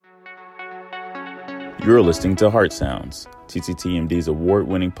You're listening to Heart Sounds, TCTMD's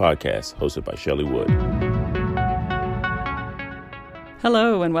award-winning podcast hosted by Shelley Wood.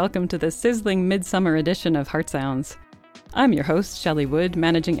 Hello and welcome to the sizzling midsummer edition of Heart Sounds. I'm your host, Shelley Wood,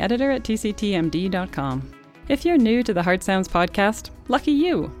 managing editor at TCTMD.com. If you're new to the Heart Sounds podcast, lucky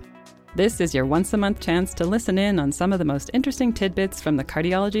you! This is your once-a-month chance to listen in on some of the most interesting tidbits from the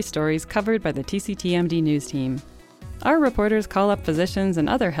cardiology stories covered by the TCTMD news team. Our reporters call up physicians and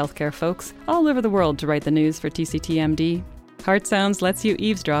other healthcare folks all over the world to write the news for TCTMD. Heart Sounds lets you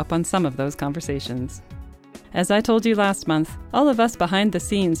eavesdrop on some of those conversations. As I told you last month, all of us behind the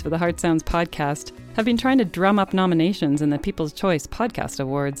scenes for the Heart Sounds podcast have been trying to drum up nominations in the People's Choice Podcast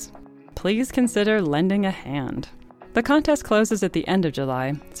Awards. Please consider lending a hand. The contest closes at the end of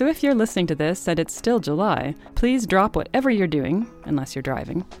July, so if you're listening to this and it's still July, please drop whatever you're doing, unless you're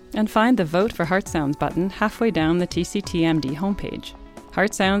driving, and find the Vote for Heart Sounds button halfway down the TCTMD homepage.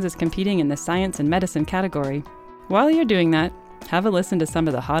 Heart Sounds is competing in the science and medicine category. While you're doing that, have a listen to some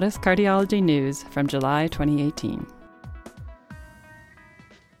of the hottest cardiology news from July 2018.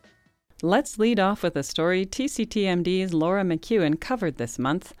 Let's lead off with a story TCTMD's Laura McEwen covered this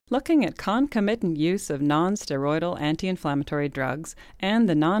month, looking at concomitant use of non-steroidal anti-inflammatory drugs and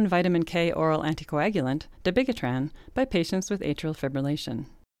the non-vitamin K oral anticoagulant, dabigatran, by patients with atrial fibrillation.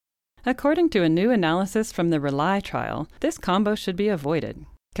 According to a new analysis from the RELY trial, this combo should be avoided.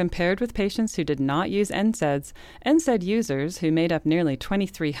 Compared with patients who did not use NSAIDs, NSAID users, who made up nearly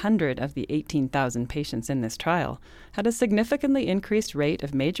 2,300 of the 18,000 patients in this trial, had a significantly increased rate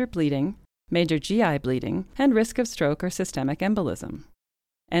of major bleeding, major GI bleeding, and risk of stroke or systemic embolism.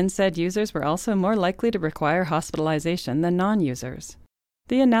 NSAID users were also more likely to require hospitalization than non-users.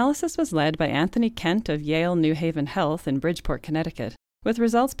 The analysis was led by Anthony Kent of Yale New Haven Health in Bridgeport, Connecticut, with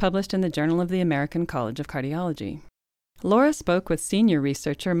results published in the Journal of the American College of Cardiology. Laura spoke with senior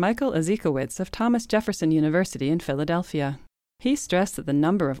researcher Michael Ezekowitz of Thomas Jefferson University in Philadelphia. He stressed that the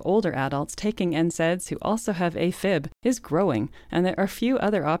number of older adults taking NSAIDs who also have AFib is growing, and there are few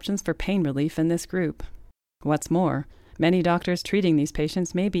other options for pain relief in this group. What's more, many doctors treating these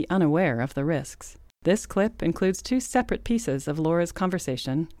patients may be unaware of the risks. This clip includes two separate pieces of Laura's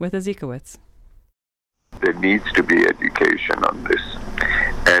conversation with Ezekowitz. There needs to be education on this.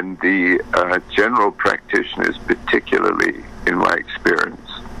 And the general practitioners, particularly in my experience,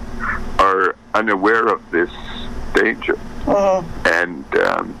 are unaware of this danger. And,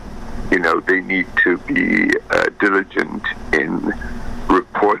 they need to be diligent in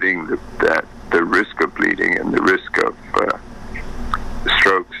reporting that the risk of bleeding and the risk of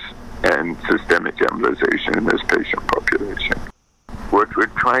strokes and systemic embolization in this patient population. What we're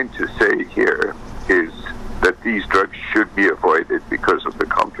trying to say here is that these drugs should be avoided because of the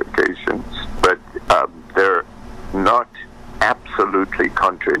complications, but they're not absolutely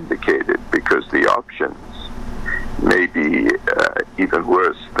contraindicated because the options may be even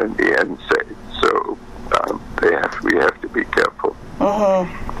worse than the NSAID. So we have to be careful.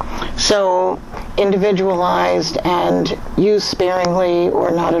 So individualized and used sparingly or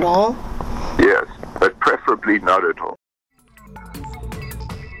not at all? Yes, but preferably not at all.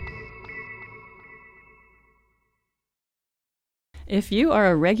 If you are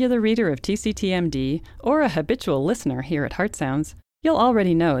a regular reader of TCTMD or a habitual listener here at Heart Sounds, you'll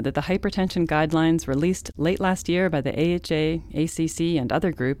already know that the hypertension guidelines released late last year by the AHA, ACC, and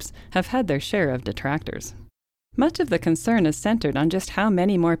other groups have had their share of detractors. Much of the concern is centered on just how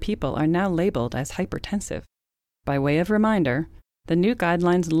many more people are now labeled as hypertensive. By way of reminder, the new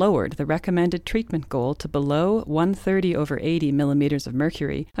guidelines lowered the recommended treatment goal to below 130/80 millimeters of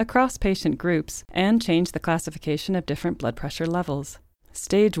mercury across patient groups and changed the classification of different blood pressure levels.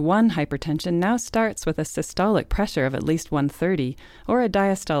 Stage 1 hypertension now starts with a systolic pressure of at least 130 or a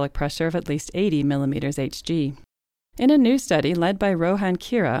diastolic pressure of at least 80 millimeters Hg. In a new study led by Rohan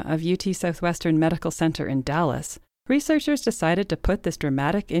Kira of UT Southwestern Medical Center in Dallas, researchers decided to put this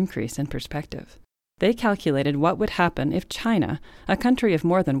dramatic increase in perspective. They calculated what would happen if China, a country of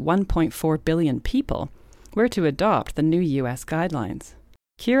more than 1.4 billion people, were to adopt the new U.S. guidelines.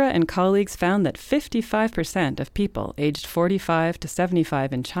 Kira and colleagues found that 55% of people aged 45 to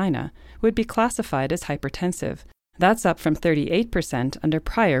 75 in China would be classified as hypertensive. That's up from 38% under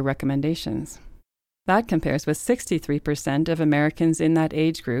prior recommendations. That compares with 63% of Americans in that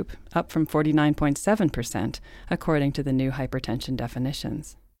age group, up from 49.7%, according to the new hypertension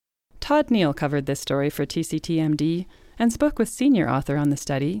definitions. Todd Neal covered this story for TCTMD and spoke with senior author on the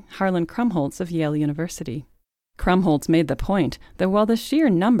study, Harlan Krumholtz of Yale University. Krumholtz made the point that while the sheer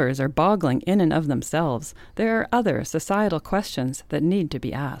numbers are boggling in and of themselves, there are other societal questions that need to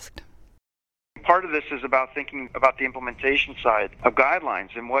be asked. part of this is about thinking about the implementation side of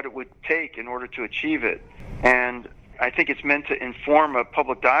guidelines and what it would take in order to achieve it. And I think it's meant to inform a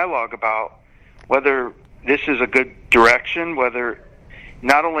public dialogue about whether this is a good direction, whether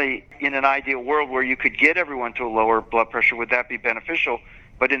not only in an ideal world where you could get everyone to a lower blood pressure, would that be beneficial,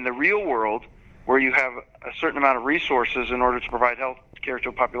 but in the real world where you have a certain amount of resources in order to provide health care to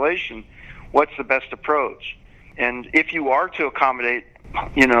a population, what's the best approach? And if you are to accommodate,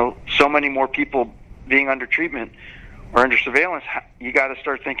 so many more people being under treatment or under surveillance, you got to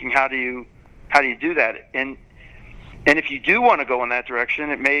start thinking, how do you do that? And if you do want to go in that direction,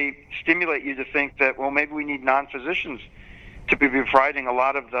 it may stimulate you to think that, well, maybe we need non-physicians to be providing a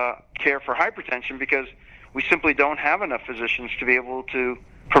lot of the care for hypertension because we simply don't have enough physicians to be able to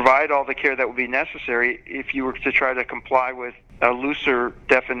provide all the care that would be necessary if you were to try to comply with a looser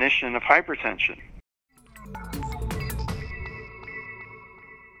definition of hypertension.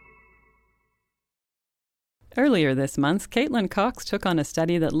 Earlier this month, Caitlin Cox took on a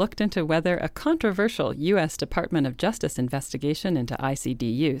study that looked into whether a controversial U.S. Department of Justice investigation into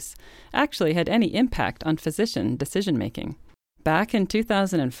ICD use actually had any impact on physician decision-making. Back in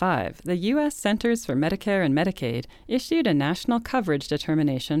 2005, the U.S. Centers for Medicare and Medicaid issued a national coverage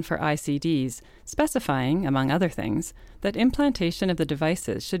determination for ICDs, specifying, among other things, that implantation of the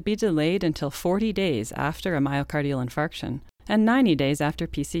devices should be delayed until 40 days after a myocardial infarction and 90 days after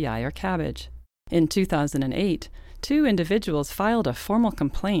PCI or CABG. In 2008, 2 individuals filed a formal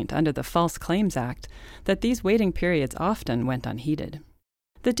complaint under the False Claims Act that these waiting periods often went unheeded.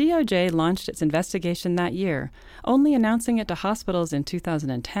 The DOJ launched its investigation that year, only announcing it to hospitals in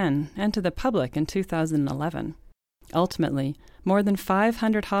 2010 and to the public in 2011. Ultimately, more than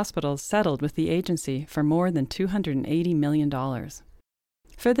 500 hospitals settled with the agency for more than $280 million.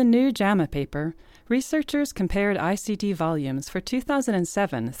 For the new JAMA paper, researchers compared ICD volumes for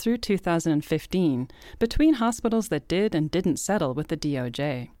 2007 through 2015 between hospitals that did and didn't settle with the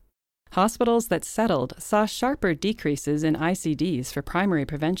DOJ. Hospitals that settled saw sharper decreases in ICDs for primary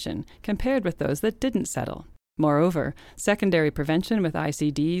prevention compared with those that didn't settle. Moreover, secondary prevention with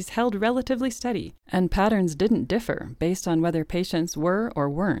ICDs held relatively steady, and patterns didn't differ based on whether patients were or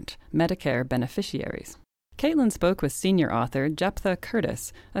weren't Medicare beneficiaries. Caitlin spoke with senior author Jeptha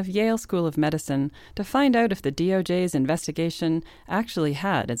Curtis of Yale School of Medicine to find out if the DOJ's investigation actually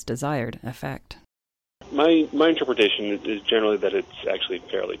had its desired effect. My interpretation is generally that it's actually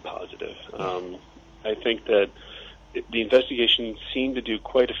fairly positive. I think that the investigation seemed to do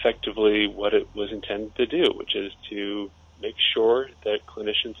quite effectively what it was intended to do, which is to make sure that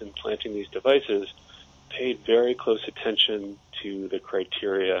clinicians implanting these devices paid very close attention to the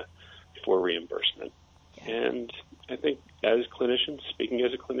criteria for reimbursement. And I think as clinicians, speaking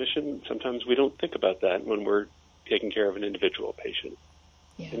as a clinician, sometimes we don't think about that when we're taking care of an individual patient.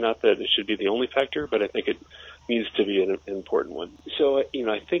 Yeah. And not that it should be the only factor, but I think it needs to be an important one. So,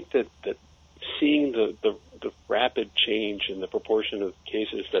 I think that seeing the rapid change in the proportion of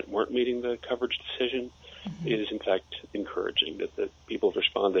cases that weren't meeting the coverage decision is, in fact, encouraging, that people have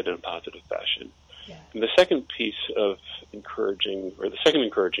responded in a positive fashion. Yeah. And the second piece of encouraging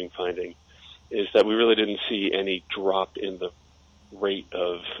finding is that we really didn't see any drop in the rate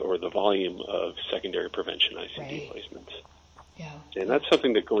of or the volume of secondary prevention ICD placements. Yeah. And that's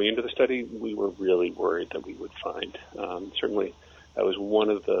something that going into the study, we were really worried that we would find. Certainly, that was one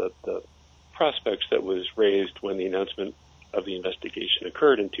of the prospects that was raised when the announcement of the investigation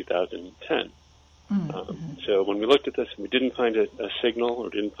occurred in 2010. So when we looked at this and we didn't find a signal or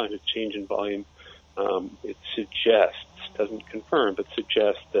didn't find a change in volume, it suggests, doesn't confirm, but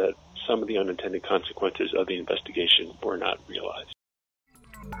suggests that some of the unintended consequences of the investigation were not realized.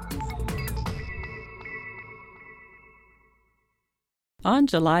 On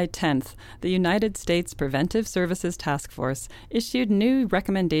July 10th, the United States Preventive Services Task Force issued new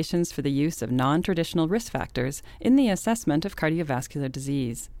recommendations for the use of non-traditional risk factors in the assessment of cardiovascular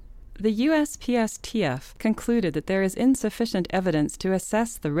disease. The USPSTF concluded that there is insufficient evidence to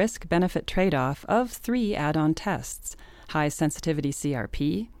assess the risk-benefit trade-off of 3 add-on tests: high-sensitivity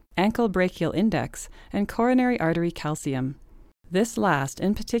CRP, ankle brachial index, and coronary artery calcium. This last,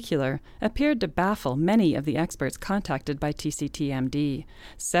 in particular, appeared to baffle many of the experts contacted by TCTMD,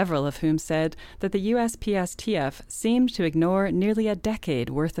 several of whom said that the USPSTF seemed to ignore nearly a decade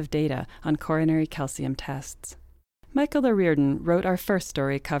worth of data on coronary calcium tests. Michael O'Riordan wrote our first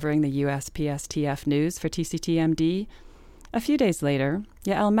story covering the USPSTF news for TCTMD. A few days later,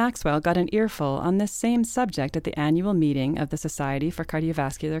 Yael Maxwell got an earful on this same subject at the annual meeting of the Society for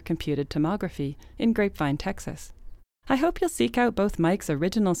Cardiovascular Computed Tomography in Grapevine, Texas. I hope you'll seek out both Mike's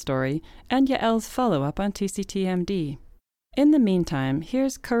original story and Yael's follow-up on TCTMD. In the meantime,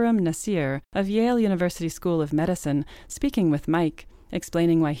 here's Khurram Nasir of Yale University School of Medicine speaking with Mike,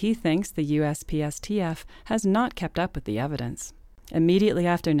 explaining why he thinks the USPSTF has not kept up with the evidence. Immediately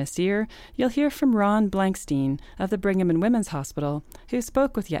after Nasir, you'll hear from Ron Blankstein of the Brigham and Women's Hospital, who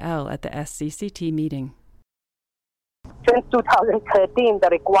spoke with Yael at the SCCT meeting. Since 2013, the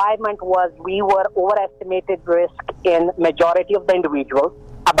requirement was we were overestimated risk in majority of the individuals.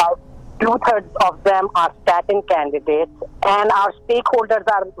 About 2/3 of them are statin candidates, and our stakeholders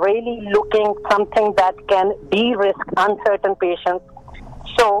are really looking something that can de-risk uncertain patients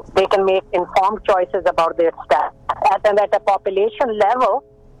so they can make informed choices about their status. And at a population level,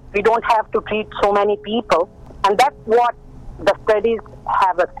 we don't have to treat so many people, and that's what the studies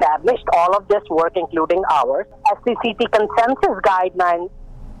have established, all of this work, including ours. SCCT consensus guidelines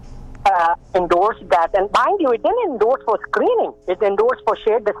endorsed that. And mind you, it didn't endorse for screening. It endorsed for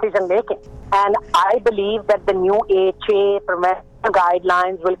shared decision-making. And I believe that the new AHA prevention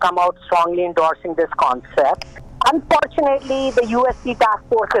guidelines will come out strongly endorsing this concept. Unfortunately, the USP task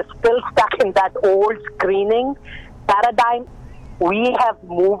force is still stuck in that old screening paradigm. We have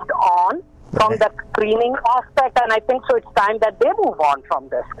moved on from the screening aspect, and I think so it's time that they move on from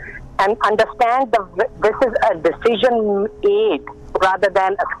this and understand this is a decision aid rather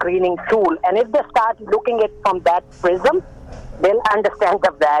than a screening tool. And if they start looking at it from that prism, they'll understand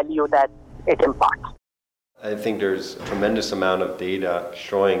the value that it imparts. I think there's a tremendous amount of data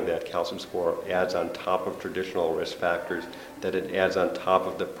showing that calcium score adds on top of traditional risk factors, that it adds on top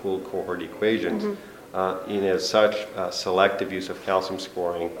of the pooled cohort equations. And as such, selective use of calcium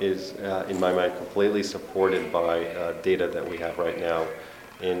scoring is, in my mind, completely supported by data that we have right now,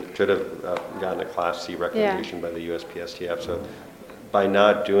 and should have gotten a Class C recommendation by the USPSTF. So by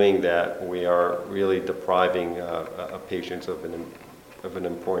not doing that, we are really depriving patients of an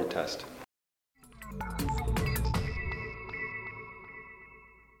important test.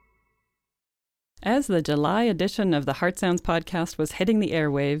 As the July edition of the Heart Sounds podcast was hitting the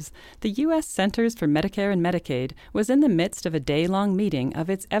airwaves, the U.S. Centers for Medicare and Medicaid was in the midst of a day-long meeting of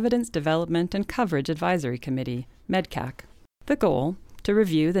its Evidence Development and Coverage Advisory Committee, MEDCAC. The goal, to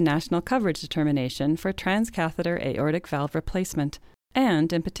review the national coverage determination for transcatheter aortic valve replacement,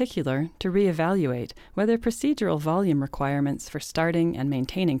 and, in particular, to reevaluate whether procedural volume requirements for starting and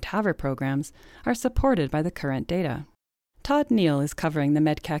maintaining TAVR programs are supported by the current data. Todd Neal is covering the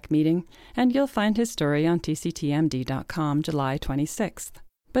MEDCAC meeting, and you'll find his story on tctmd.com July 26th.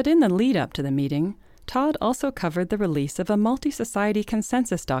 But in the lead-up to the meeting, Todd also covered the release of a multi-society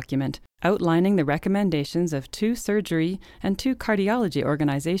consensus document outlining the recommendations of 2 surgery and 2 cardiology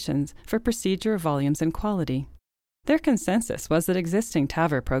organizations for procedure volumes and quality. Their consensus was that existing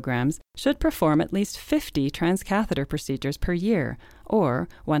TAVR programs should perform at least 50 transcatheter procedures per year, or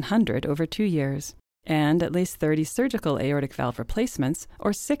 100 over 2 years. And at least 30 surgical aortic valve replacements,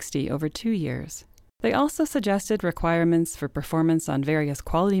 or 60 over 2 years. They also suggested requirements for performance on various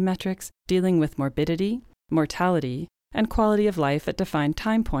quality metrics dealing with morbidity, mortality, and quality of life at defined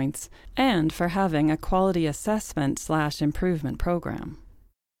time points, and for having a quality assessment/improvement program.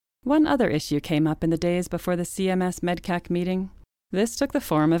 One other issue came up in the days before the CMS MEDCAC meeting. This took the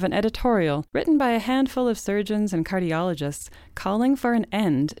form of an editorial written by a handful of surgeons and cardiologists calling for an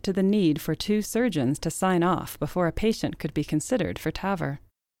end to the need for 2 surgeons to sign off before a patient could be considered for TAVR.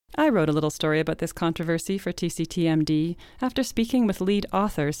 I wrote a little story about this controversy for TCTMD after speaking with lead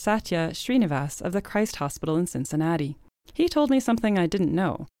author Satya Srinivas of the Christ Hospital in Cincinnati. He told me something I didn't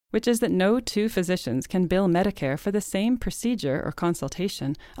know, which is that no 2 physicians can bill Medicare for the same procedure or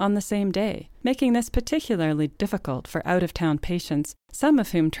consultation on the same day, making this particularly difficult for out-of-town patients, some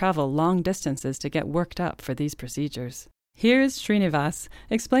of whom travel long distances to get worked up for these procedures. Here's Srinivas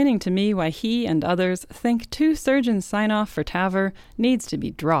explaining to me why he and others think 2 surgeons sign-off for TAVR needs to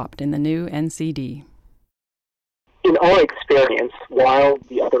be dropped in the new NCD. In our experience, while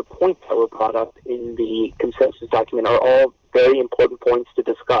the other points that were brought up in the consensus document are all very important points to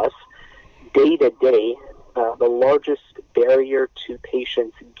discuss, day to day, the largest barrier to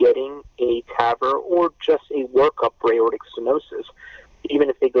patients getting a TAVR or just a workup for aortic stenosis, even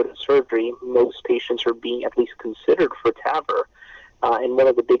if they go to surgery, most patients are being at least considered for TAVR. And one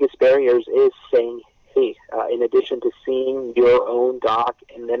of the biggest barriers is saying, hey, in addition to seeing your own doc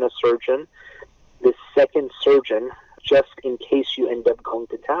and then a surgeon, the second surgeon, just in case you end up going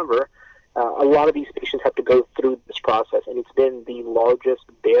to TAVR, a lot of these patients have to go through this process, and it's been the largest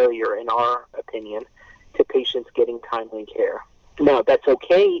barrier, in our opinion, to patients getting timely care. Now, that's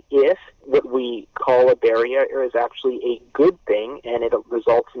okay if what we call a barrier is actually a good thing and it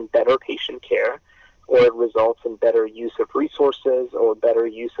results in better patient care, or it results in better use of resources or better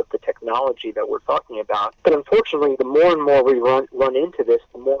use of the technology that we're talking about. But unfortunately, the more and more we run into this,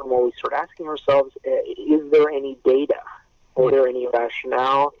 the more and more we start asking ourselves, is there any data? Is there any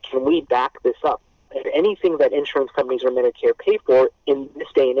rationale? Can we back this up? And anything that insurance companies or Medicare pay for in this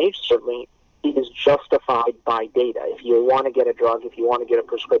day and age, certainly, is justified by data. If you want to get a drug, if you want to get a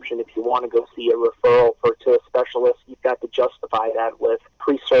prescription, if you want to go see a referral to a specialist, you've got to justify that with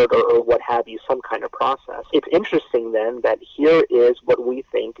pre-cert or what have you, some kind of process. It's interesting then that here is what we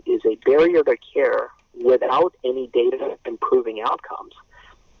think is a barrier to care without any data improving outcomes.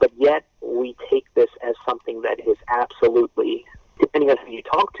 But yet we take this as something that is absolutely, depending on who you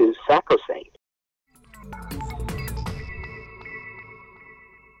talk to, sacrosanct.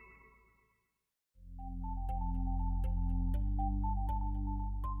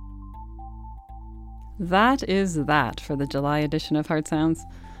 That is that for the July edition of Heart Sounds.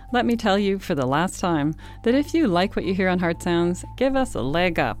 Let me tell you for the last time that if you like what you hear on Heart Sounds, give us a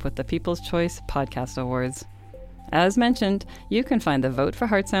leg up with the People's Choice Podcast Awards. As mentioned, you can find the Vote for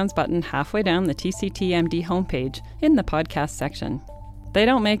Heart Sounds button halfway down the TCTMD homepage in the podcast section. They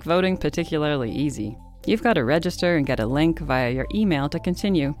don't make voting particularly easy. You've got to register and get a link via your email to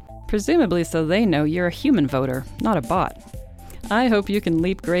continue, presumably so they know you're a human voter, not a bot. I hope you can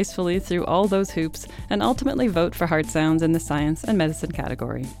leap gracefully through all those hoops and ultimately vote for Heart Sounds in the science and medicine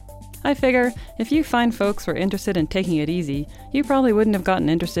category. I figure if you find folks were interested in taking it easy, you probably wouldn't have gotten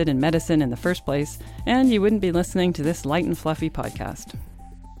interested in medicine in the first place, and you wouldn't be listening to this light and fluffy podcast.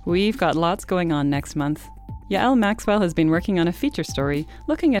 We've got lots going on next month. Yael Maxwell has been working on a feature story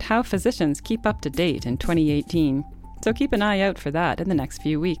looking at how physicians keep up to date in 2018, so keep an eye out for that in the next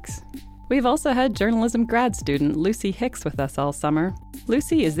few weeks. We've also had journalism grad student Lucy Hicks with us all summer.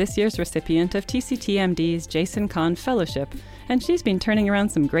 Lucy is this year's recipient of TCTMD's Jason Kahn Fellowship, and she's been turning around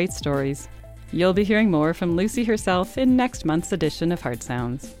some great stories. You'll be hearing more from Lucy herself in next month's edition of Heart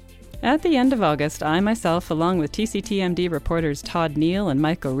Sounds. At the end of August, I myself, along with TCTMD reporters Todd Neal and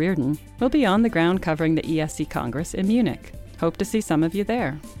Mike O'Riordan, will be on the ground covering the ESC Congress in Munich. Hope to see some of you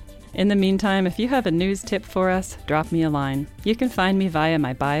there. In the meantime, if you have a news tip for us, drop me a line. You can find me via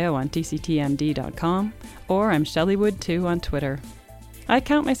my bio on tctmd.com, or I'm Shelleywood2 on Twitter. I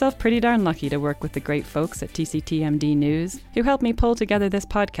count myself pretty darn lucky to work with the great folks at TCTMD News, who help me pull together this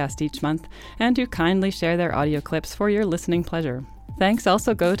podcast each month, and who kindly share their audio clips for your listening pleasure. Thanks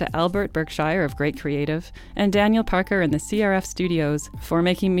also go to Albert Berkshire of Great Creative, and Daniel Parker in the CRF Studios for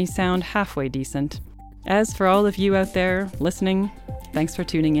making me sound halfway decent. As for all of you out there listening, thanks for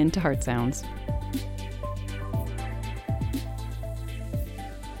tuning in to Heart Sounds.